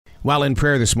While in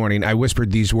prayer this morning, I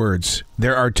whispered these words.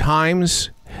 There are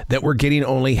times that we're getting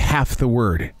only half the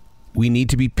word. We need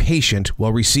to be patient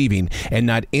while receiving and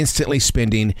not instantly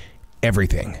spending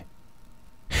everything.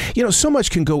 You know, so much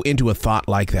can go into a thought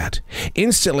like that.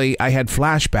 Instantly, I had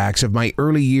flashbacks of my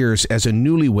early years as a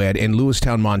newlywed in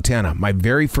Lewistown, Montana, my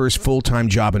very first full-time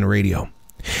job in radio.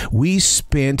 We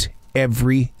spent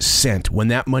every cent. When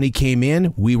that money came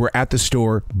in, we were at the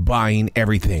store buying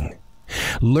everything.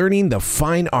 Learning the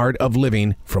fine art of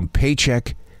living from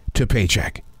paycheck to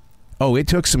paycheck. Oh, it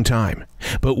took some time,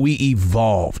 but we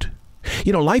evolved.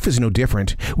 You know, life is no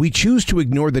different. We choose to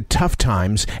ignore the tough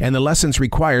times and the lessons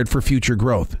required for future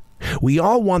growth. We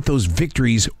all want those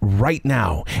victories right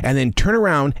now and then turn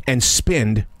around and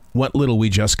spend what little we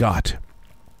just got.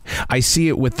 I see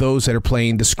it with those that are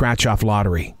playing the scratch-off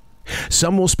lottery.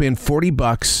 Some will spend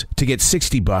 $40 to get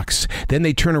 $60, then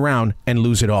they turn around and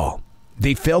lose it all.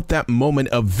 They felt that moment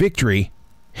of victory,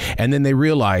 and then they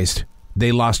realized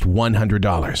they lost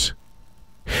 $100.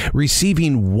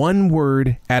 Receiving one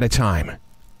word at a time,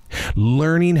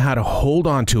 learning how to hold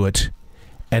on to it,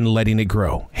 and letting it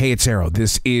grow. Hey, it's Arrow.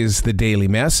 This is The Daily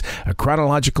Mess, a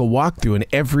chronological walk through an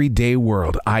everyday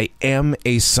world. I am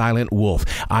a silent wolf.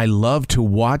 I love to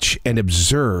watch and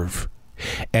observe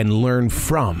and learn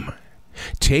from.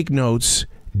 Take notes,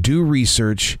 do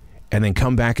research, and then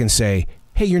come back and say,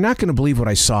 hey, you're not going to believe what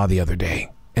I saw the other day.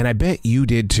 And I bet you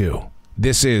did too.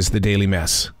 This is The Daily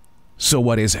Mess. So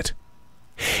what is it?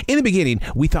 In the beginning,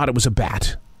 we thought it was a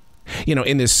bat. You know,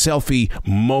 in this selfie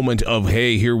moment of,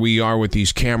 hey, here we are with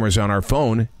these cameras on our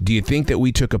phone, do you think that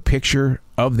we took a picture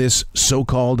of this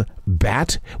so-called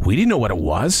bat? We didn't know what it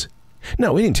was.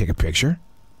 No, we didn't take a picture.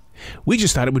 We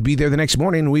just thought it would be there the next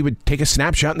morning and we would take a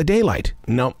snapshot in the daylight.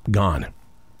 Nope, gone.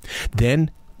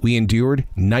 Then we endured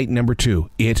night number 2.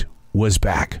 It was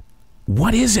back.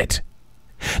 What is it?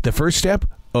 The first step?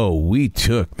 Oh, we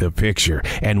took the picture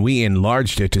and we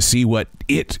enlarged it to see what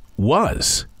it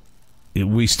was.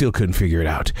 We still couldn't figure it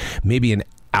out. Maybe an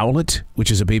owlet,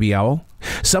 which is a baby owl.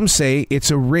 Some say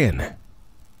it's a wren.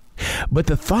 But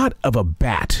the thought of a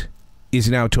bat is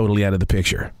now totally out of the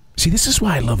picture. See, this is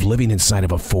why I love living inside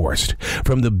of a forest.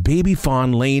 From the baby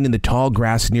fawn laying in the tall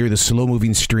grass near the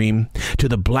slow-moving stream to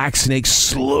the black snake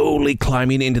slowly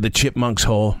climbing into the chipmunk's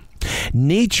hole.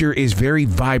 Nature is very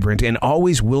vibrant and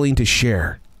always willing to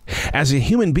share. As a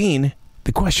human being,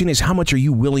 the question is, how much are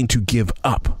you willing to give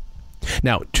up?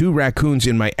 Now, 2 raccoons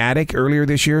in my attic earlier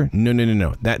this year?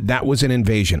 No. That was an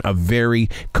invasion, a very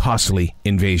costly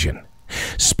invasion.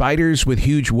 Spiders with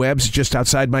huge webs just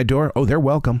outside my door? Oh, they're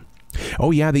welcome.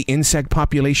 Oh, yeah, the insect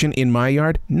population in my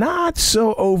yard? Not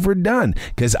so overdone,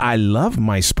 because I love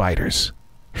my spiders.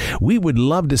 We would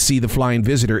love to see the flying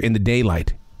visitor in the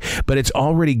daylight, but it's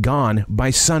already gone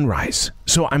by sunrise.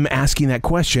 So I'm asking that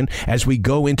question as we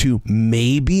go into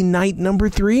maybe night number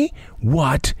 3.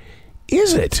 What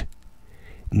is it?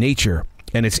 Nature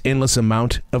and its endless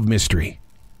amount of mystery.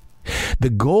 The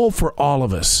goal for all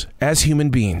of us as human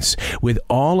beings, with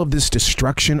all of this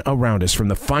destruction around us, from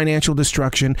the financial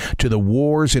destruction to the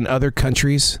wars in other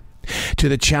countries, to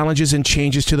the challenges and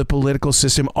changes to the political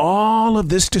system, all of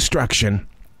this destruction,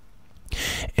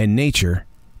 and nature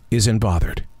isn't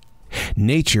bothered.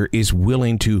 Nature is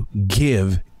willing to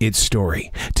give its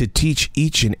story, to teach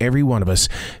each and every one of us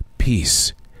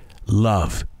peace,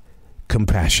 love,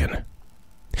 compassion.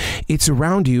 It's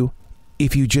around you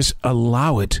if you just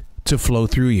allow it to flow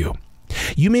through you.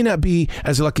 You may not be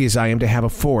as lucky as I am to have a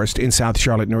forest in South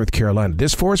Charlotte, North Carolina.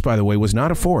 This forest, by the way, was not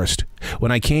a forest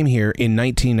when I came here in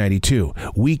 1992.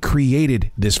 We created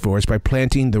this forest by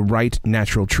planting the right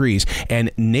natural trees,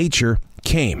 and nature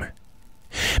came.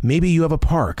 Maybe you have a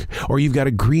park, or you've got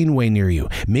a greenway near you.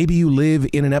 Maybe you live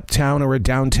in an uptown or a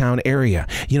downtown area.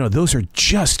 You know, those are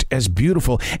just as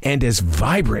beautiful and as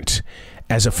vibrant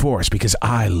as a forest, because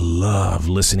I love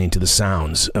listening to the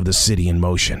sounds of the city in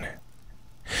motion.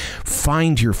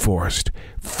 Find your forest.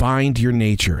 Find your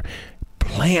nature.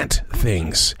 Plant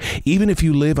things. Even if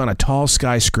you live on a tall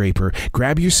skyscraper,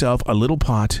 grab yourself a little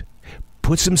pot,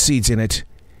 put some seeds in it,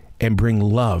 and bring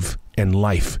love and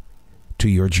life to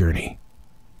your journey.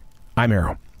 I'm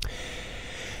Arrow,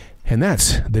 and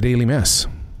that's The Daily Mess.